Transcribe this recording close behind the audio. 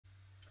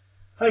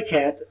Hi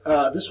Kat,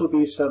 this will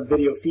be some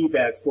video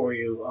feedback for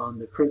you on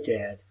the print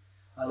ad.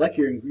 I like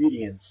your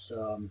ingredients,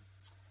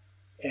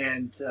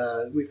 and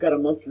we've got a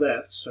month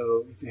left,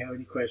 so if you have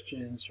any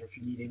questions or if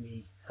you need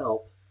any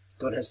help,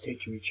 don't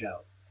hesitate to reach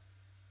out.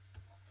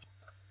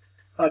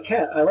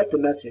 Kat, I like the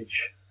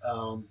message.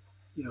 You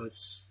know,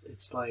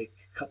 it's like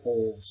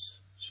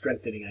couples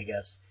strengthening, I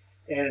guess,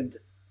 and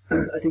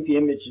I think the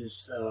image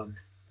is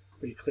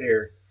pretty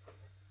clear.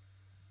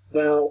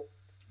 Now,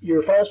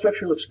 your file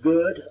structure looks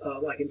good.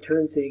 I can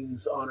turn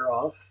things on or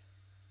off.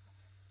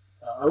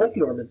 I like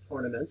the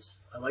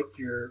ornaments. I like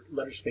your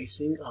letter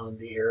spacing on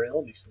the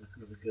Arial. It makes it look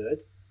really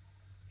good.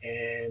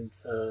 And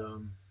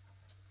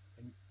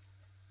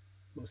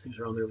most things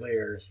are on their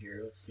layers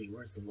here. Let's see,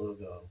 where's the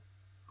logo?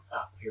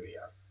 Ah, here we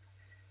are.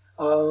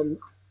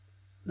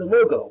 The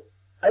logo,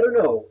 I don't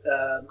know.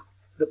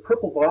 The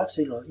purple box,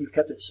 you've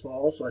kept it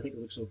small, so I think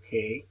it looks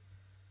okay.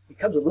 It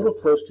comes a little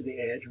close to the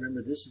edge.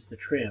 Remember, this is the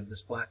trim,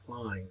 this black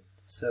line.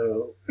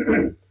 So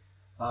you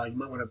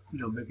might want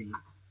to, maybe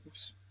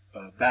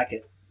back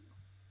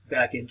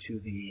into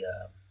the.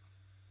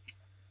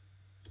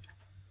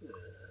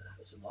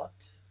 Is it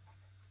locked?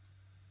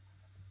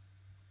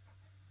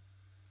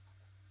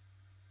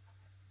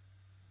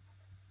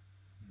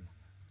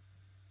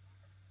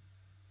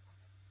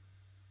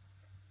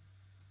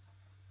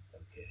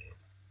 Okay.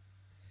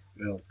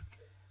 Well,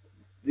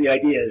 the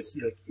idea is,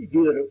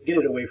 get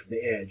it away from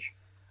the edge.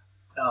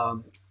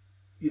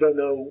 You don't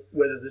know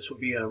whether this will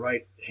be a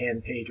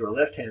right-hand page or a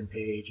left-hand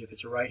page. If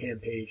it's a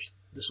right-hand page,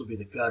 this will be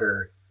the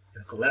gutter.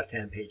 If it's a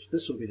left-hand page,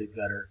 this will be the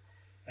gutter.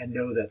 And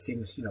know that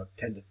things,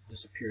 tend to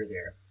disappear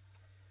there.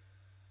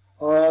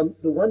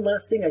 The one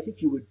last thing I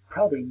think you would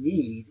probably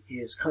need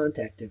is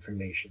contact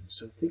information.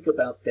 So think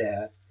about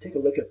that. Take a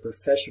look at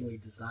professionally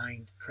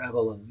designed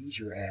travel and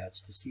leisure ads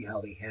to see how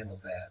they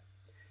handle that.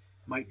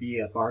 Might be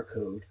a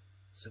barcode,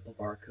 simple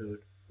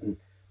barcode,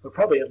 but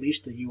probably at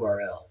least a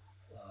URL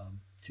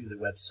to the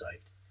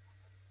website.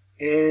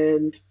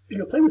 And,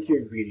 play with your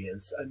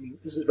ingredients. I mean,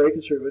 this is very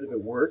conservative.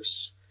 It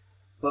works.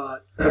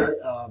 But,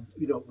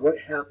 what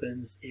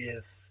happens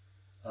if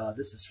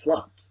this is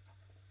flopped,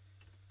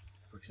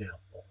 for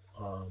example?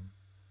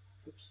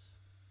 Oops.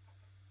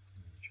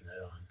 Turn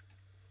that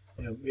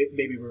on.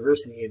 Maybe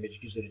reversing the image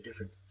gives it a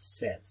different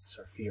sense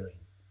or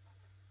feeling.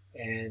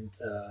 And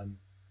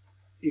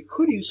it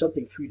could use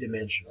something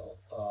three-dimensional.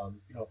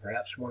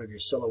 Perhaps one of your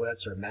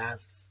silhouettes or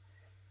masks.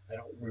 I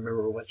don't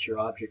remember what your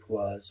object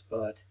was,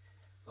 but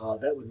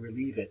that would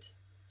relieve it.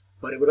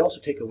 But it would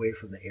also take away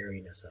from the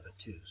airiness of it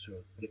too.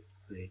 So the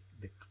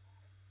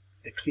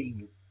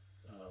clean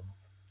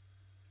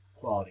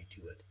quality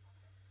to it.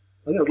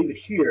 I'm going to leave it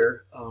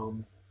here,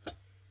 and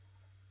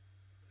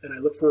I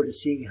look forward to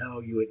seeing how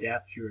you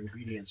adapt your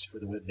ingredients for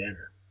the web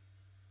banner.